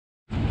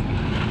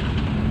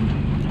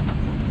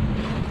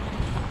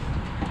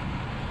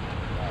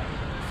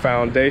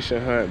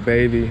Foundation hunt,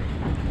 baby.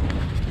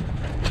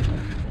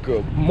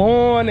 Good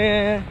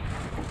morning.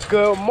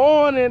 Good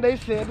morning. They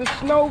said the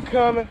snow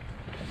coming.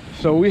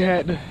 So we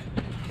had to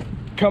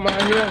come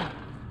out here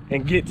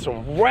and get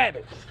some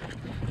rabbits.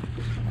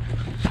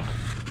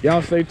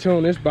 Y'all stay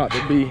tuned. It's about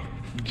to be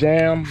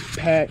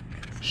jam-packed,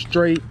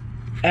 straight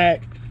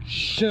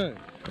action.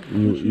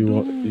 You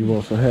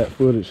want some hat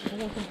footage? I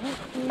want some hat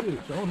footage.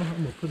 I don't know how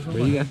I'm gonna put it on.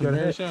 But you got some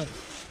headshot?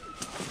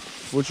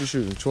 What you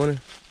shooting? 20?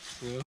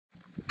 Yeah.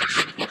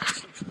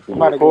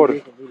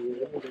 Recorder.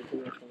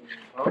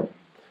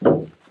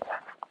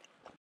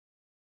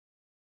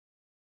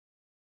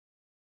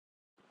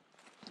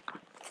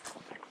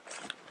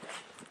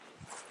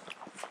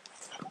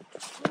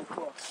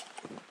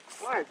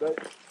 Why, baby?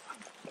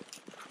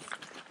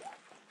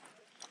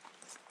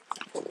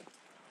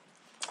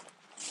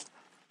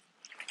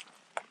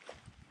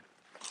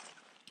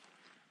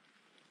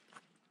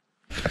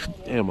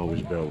 Damn, I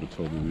wish Bell would have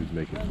told me we was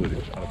making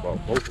footage. I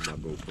bought both of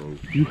my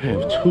GoPros. You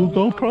have 2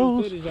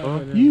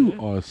 GoPros? You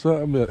are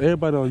something else.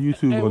 Everybody on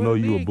YouTube gonna know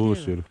you a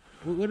bullshitter.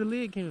 Where the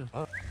lid came?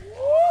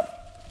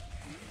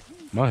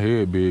 My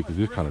head big because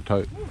it's kind of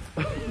tight.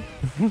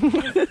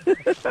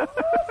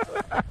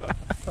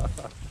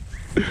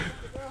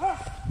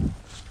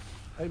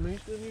 Hey man, you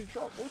still need a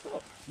truck? What's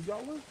up? You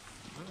got one?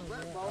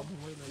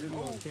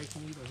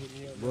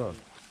 Bro,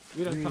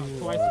 We done talked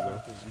twice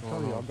about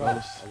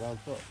this. I got a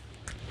truck.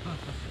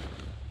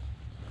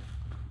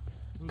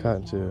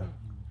 Cottontail.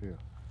 Yeah.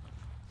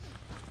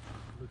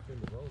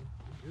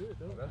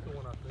 That's the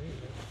one I seen.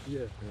 Yeah.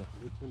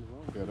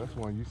 Yeah, that's the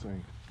one you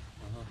seen.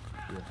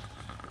 Yeah.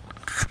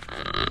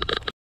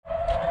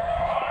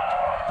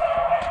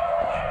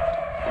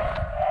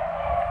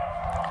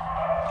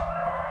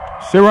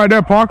 Sit right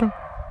there, Parker.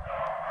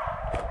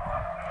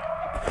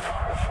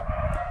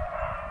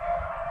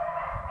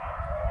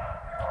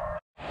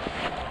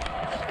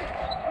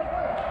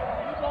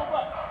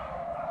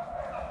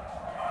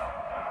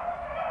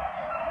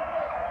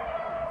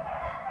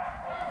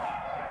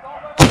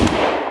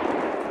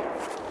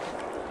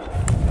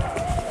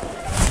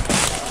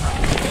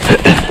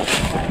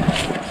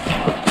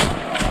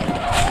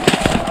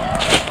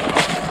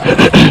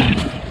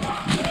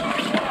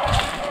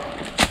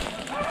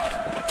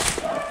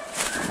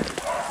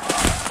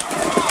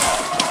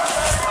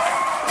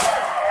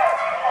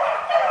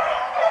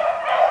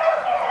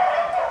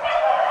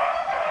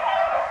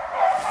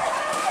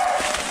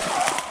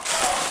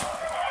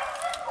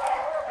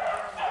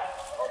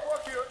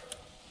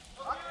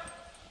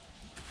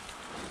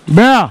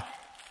 Bear.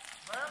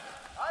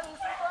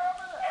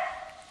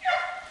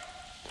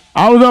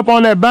 I was up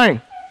on that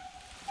bank.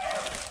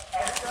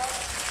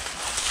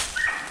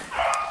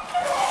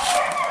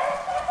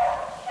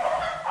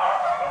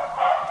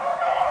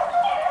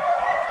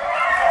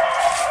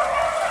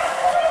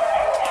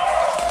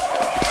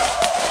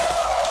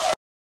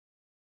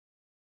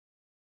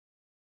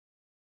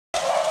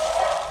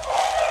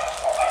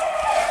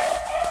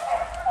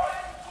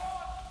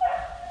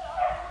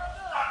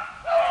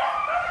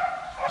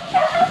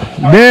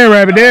 There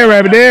rabbit, there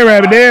rabbit, there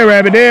rabbit, there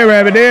rabbit, there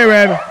rabbit, there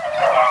rabbit.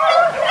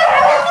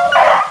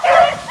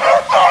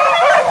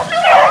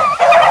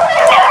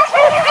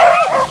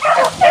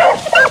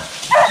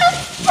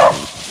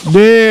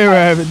 There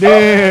rabbit,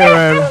 there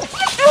rabbit,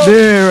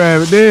 there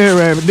rabbit, there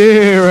rabbit,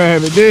 there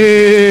rabbit,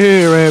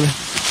 there rabbit,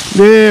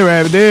 there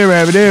rabbit, there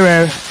rabbit, there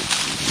rabbit.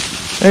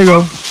 There you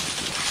go.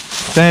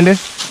 Sandy,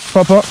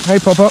 pop up. Hey,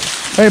 pop up.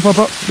 Hey, pop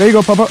up. There you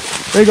go, pop up.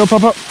 There you go,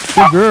 pop up.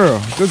 Good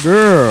girl. Good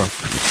girl.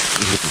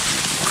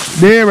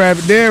 There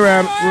rabbit, there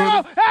rabbit.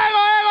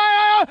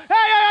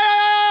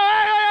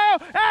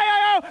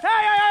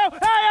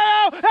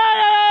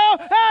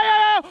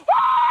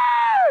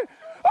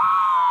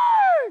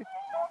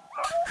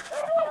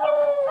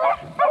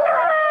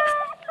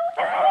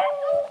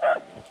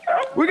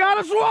 We got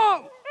a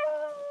swamp.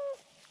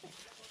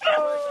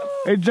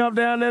 They jumped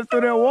down there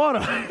through that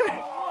water.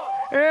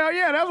 Hell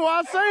yeah, that's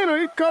why I seen him.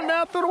 He come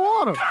down through the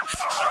water.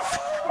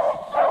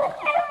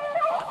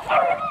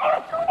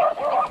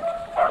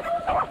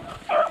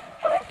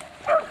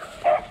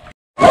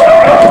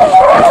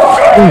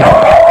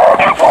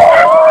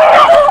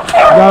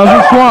 Got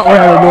us a swamp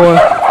rabbit, boy.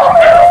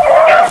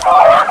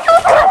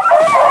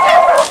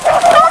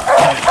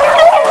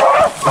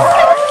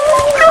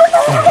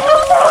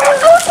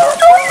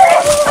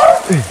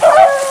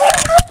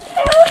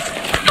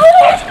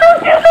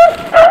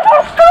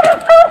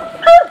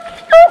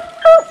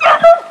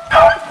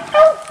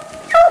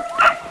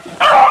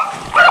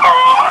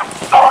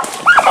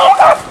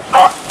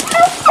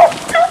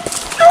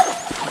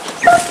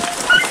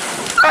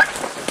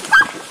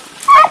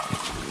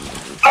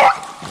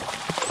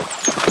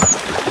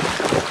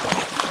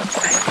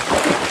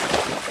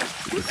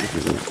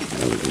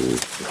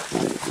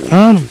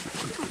 Hunt him.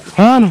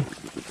 Hunt him.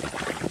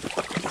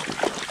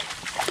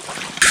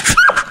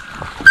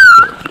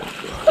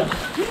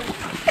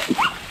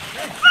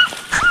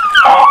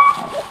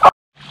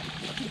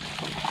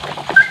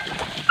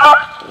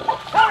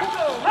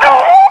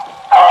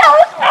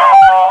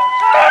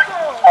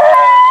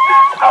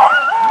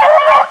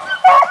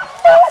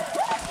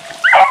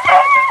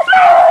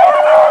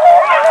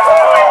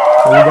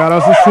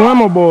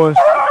 swimmer boys.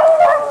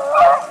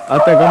 I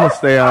think I'm gonna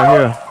stay out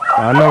here.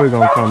 I know he's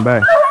gonna come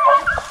back.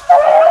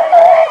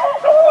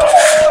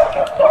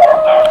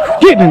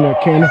 Get in there,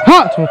 Candy.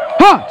 Hot to him,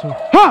 hot to him,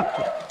 hot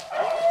to him.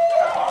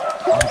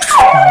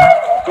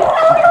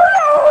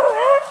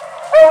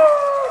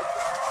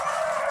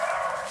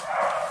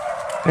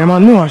 Damn, I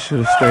knew I should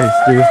have stayed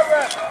still.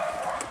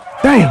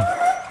 Damn.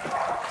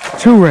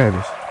 2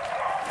 rabbits.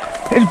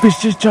 This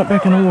bitch just jumped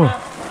back in the water.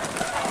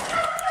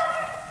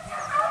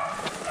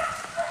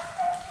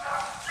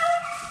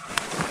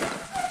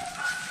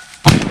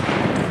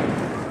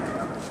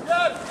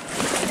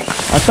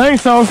 I think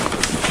so.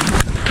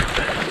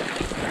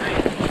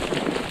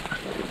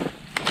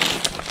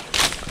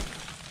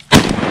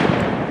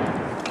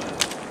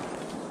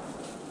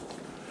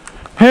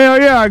 Hell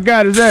yeah, I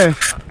got his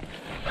ass.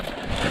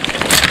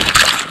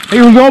 He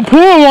was gonna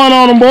pull one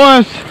on them,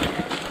 boys.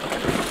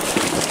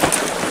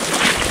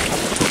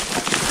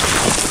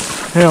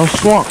 Hell,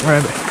 swamp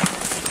rabbit.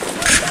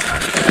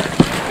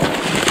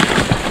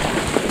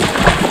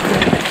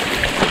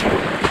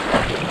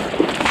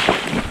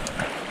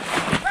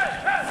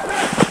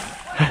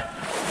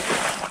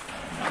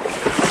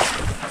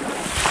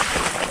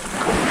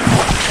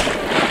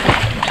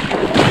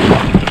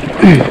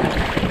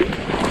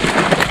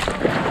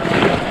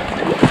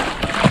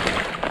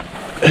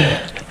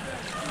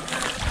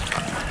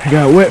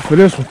 Got wet for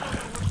this one.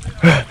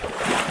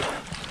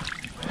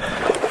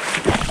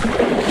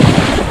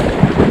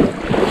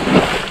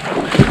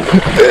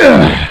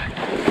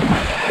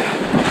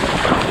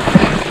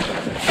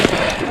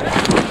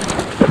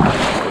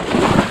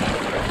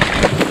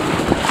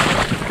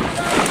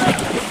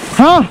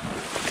 Huh?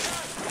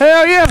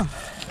 Hell yeah.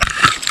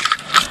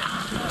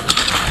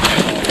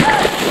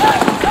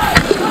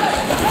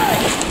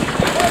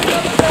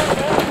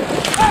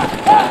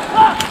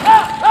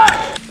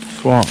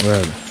 Swamp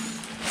rabbit.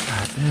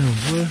 Damn,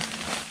 boy.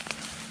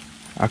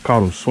 I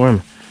caught him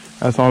swimming.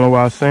 That's the only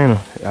way I seen him.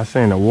 I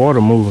seen the water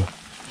moving.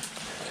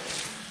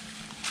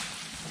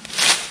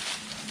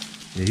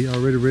 Yeah, he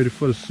already ready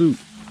for the soup.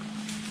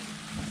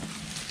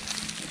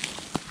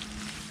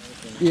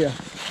 Yeah.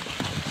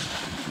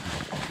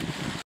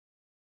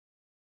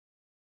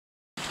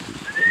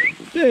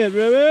 Dead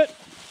rabbit.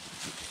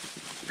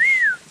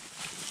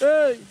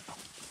 Hey.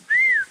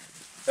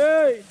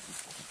 Hey.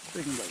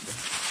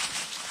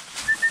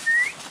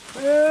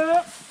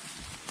 Yeah.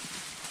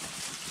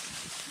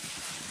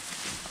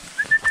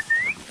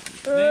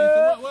 So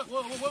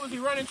what was he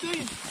running to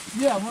you?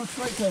 Yeah, run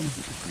straight to me.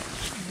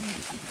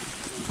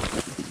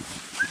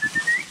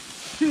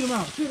 Shoot him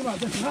out,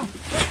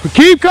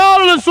 Keep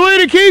calling him,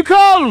 sweetie, keep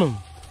calling him.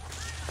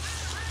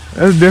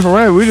 That's a different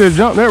rabbit, we just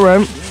jumped that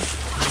rabbit.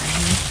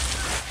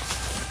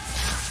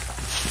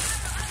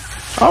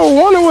 I was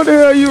wondering what the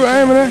hell you were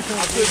aiming at.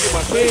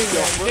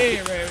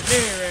 Dead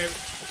rabbit.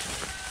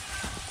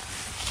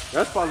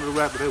 That's probably the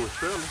rabbit they was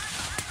selling.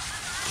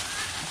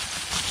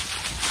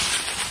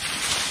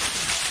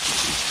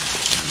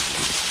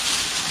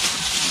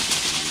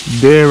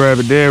 Dead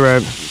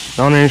rabbit.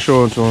 Don't even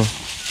show it to him.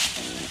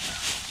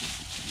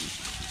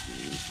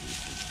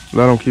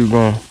 Let him keep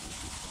going.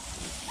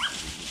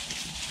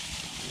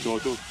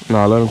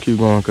 Nah, let him keep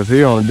going, because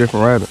he on a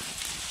different rabbit.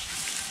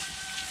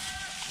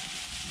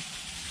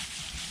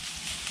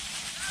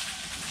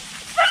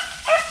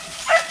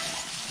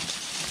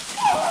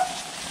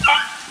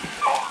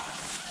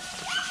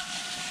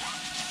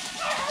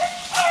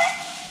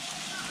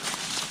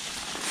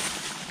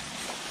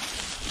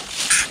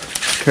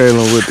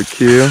 Kalen with the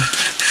kill.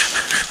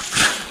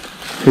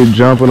 He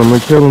jumping him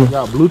and killing him.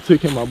 Got blue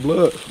tick in my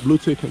blood. Blue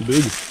tick and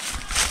bigger.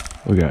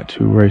 We got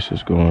 2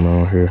 races going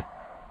on here.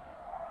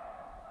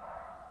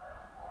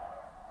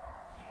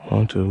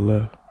 One to the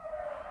left,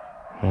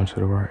 one to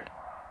the right.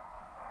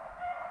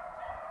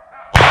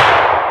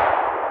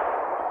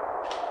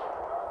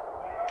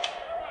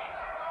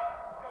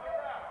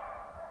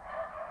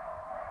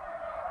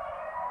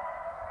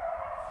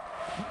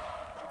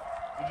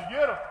 Did you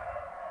get him?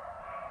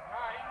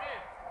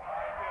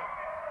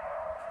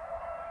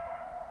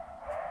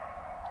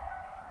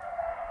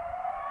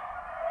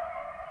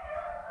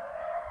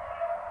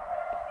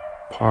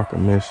 Parker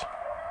miss.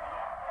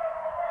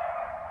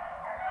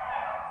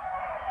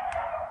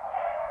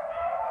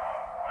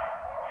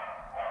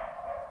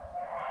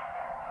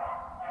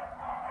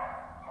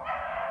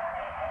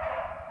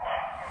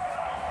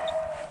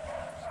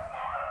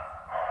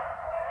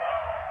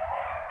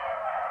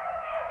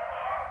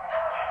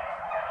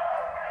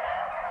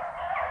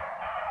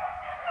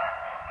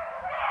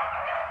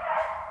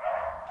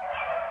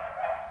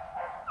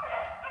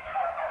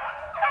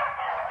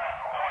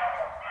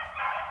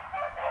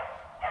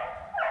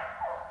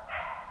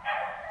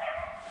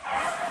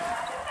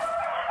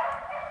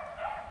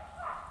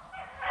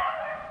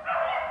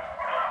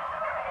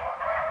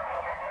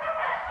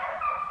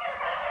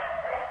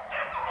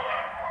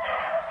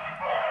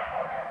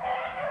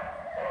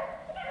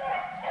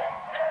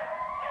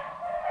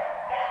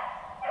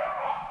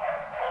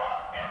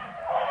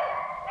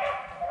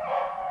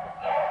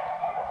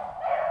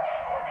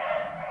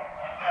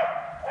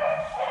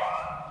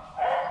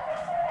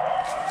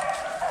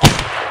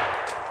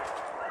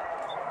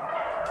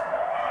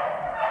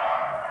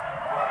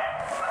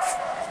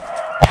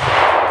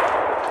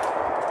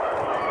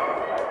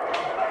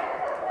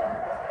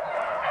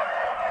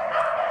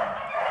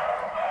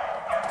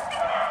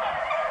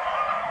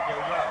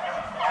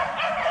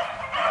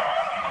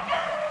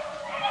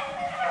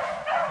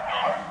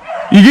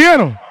 You get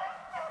him.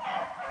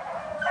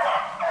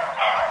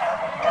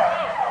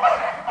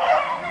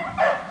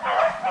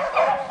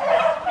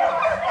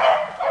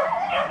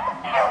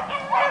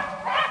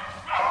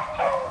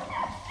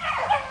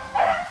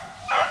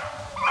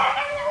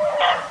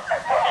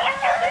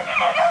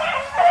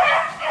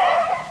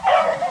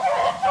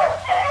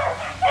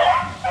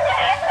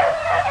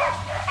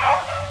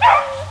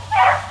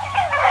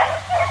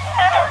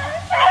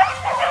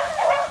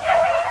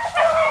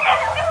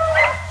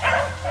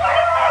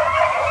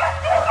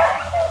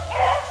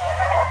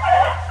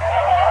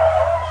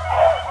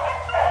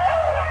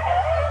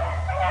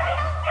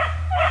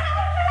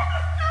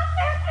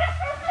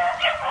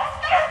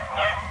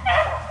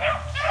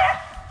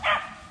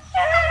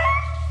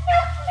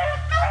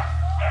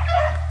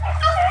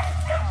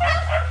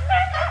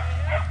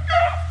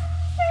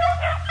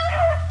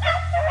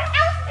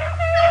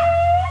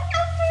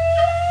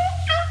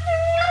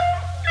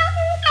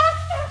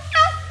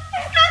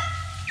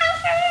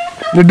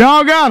 The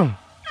dog got him.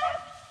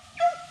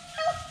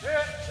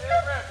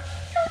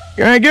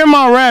 Yeah, get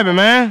my rabbit,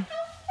 man.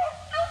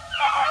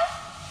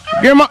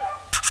 Get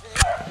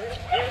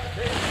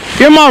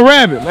my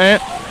rabbit, man.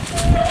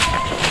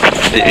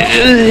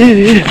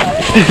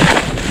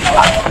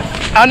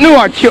 I knew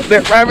I killed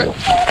that rabbit.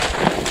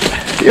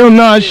 You don't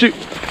know how to shoot.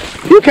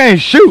 You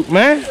can't shoot,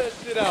 man.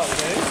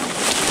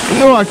 I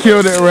knew I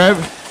killed that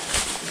rabbit.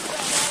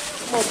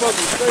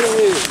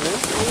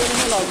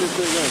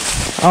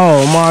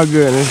 Oh my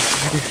goodness.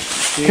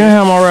 Can I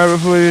have my rabbit,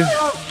 please?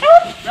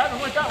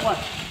 Rabbit, what's that one?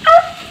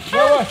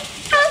 What?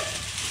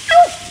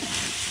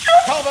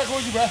 Call back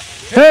with you, bro.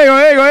 Hey go,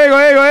 hey go, hey go,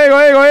 hey go, hey go,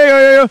 hey go, hey go,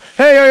 hey go,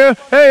 hey go,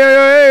 hey go, hey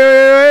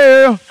go,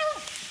 hey go.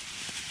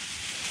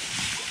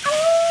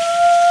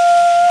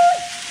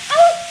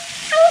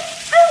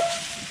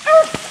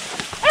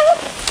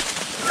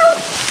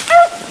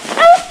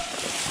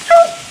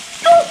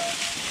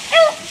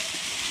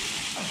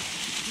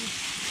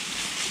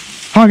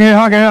 Huggy,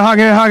 huggy,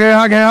 huggy, huggy,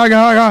 huggy, huggy,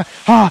 huggy,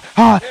 ha,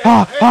 ha, ha,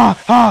 ha,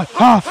 ha,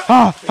 ha,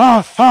 ha, ha,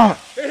 ha.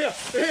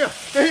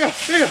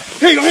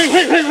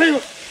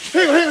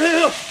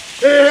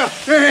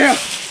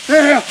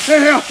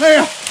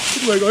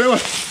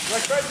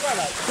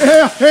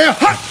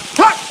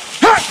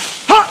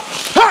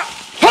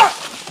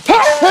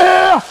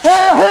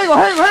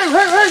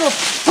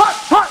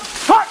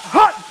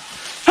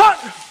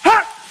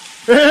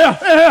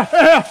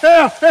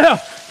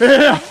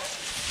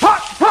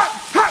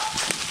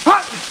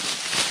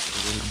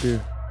 Deer.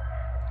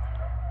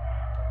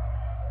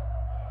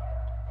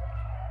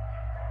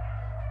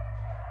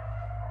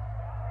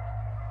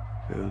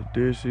 If it was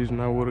deer season,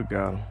 I would have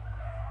got him.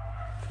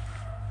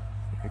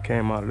 It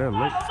came out of that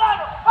lake.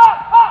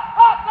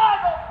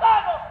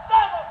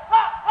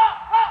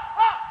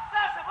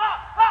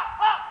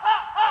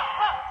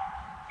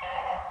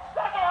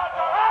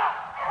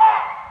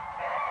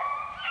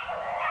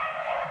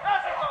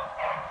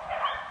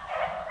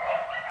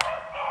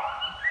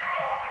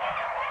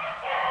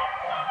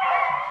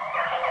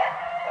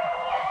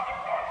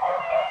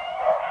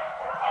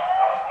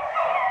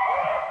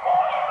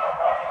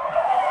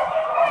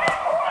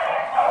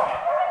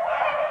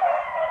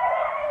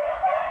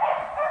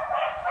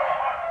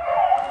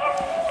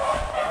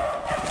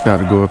 Got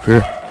to go up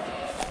here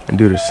and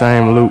do the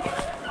same loop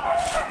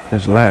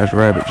this last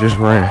rabbit just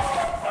ran.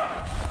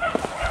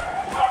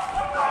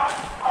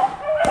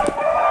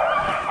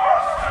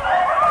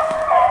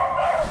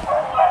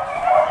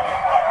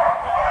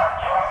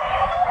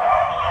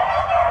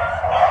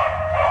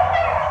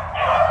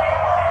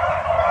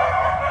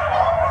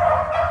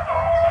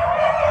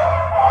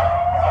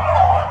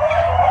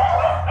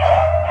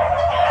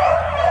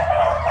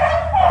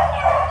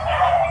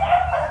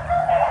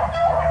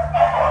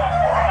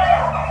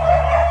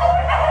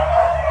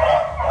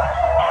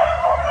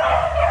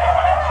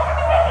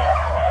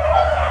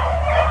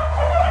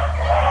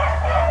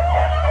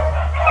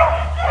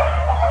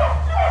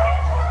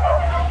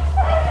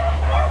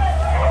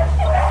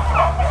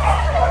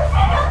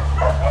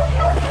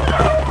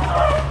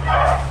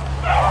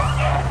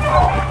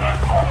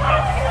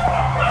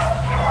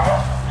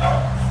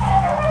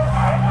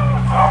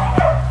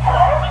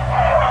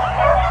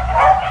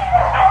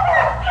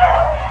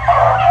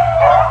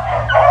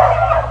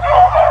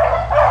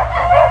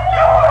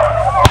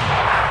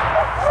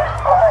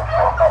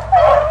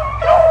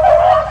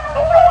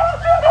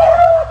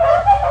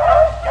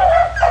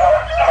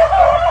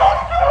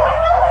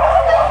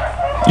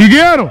 You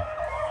get him.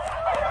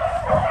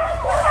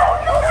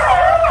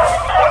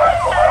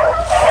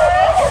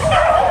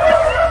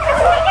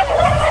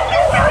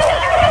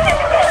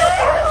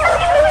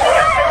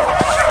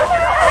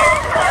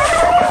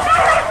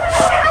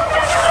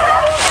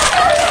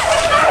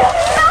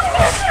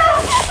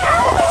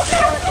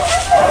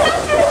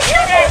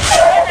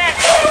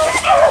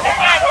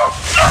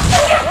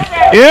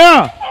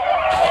 Yeah.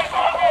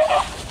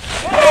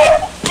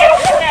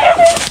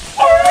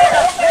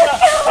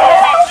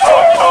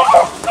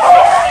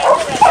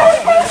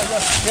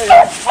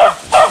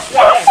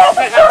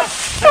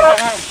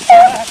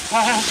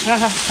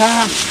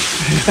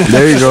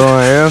 There you go,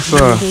 yes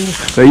sir.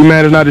 So you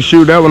managed not to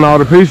shoot that one all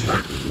to pieces.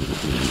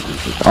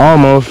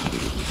 Almost.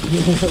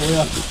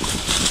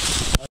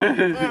 I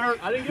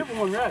didn't get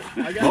one right.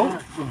 I got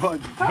one.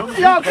 How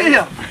many y'all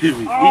kill? He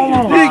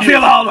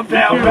killed all the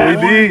damn man.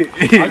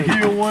 He did. I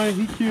killed one.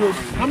 He killed.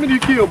 How many you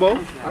kill, Bo?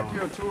 I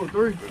killed 2 or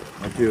 3.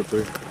 I killed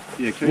 3.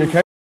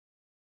 Yeah,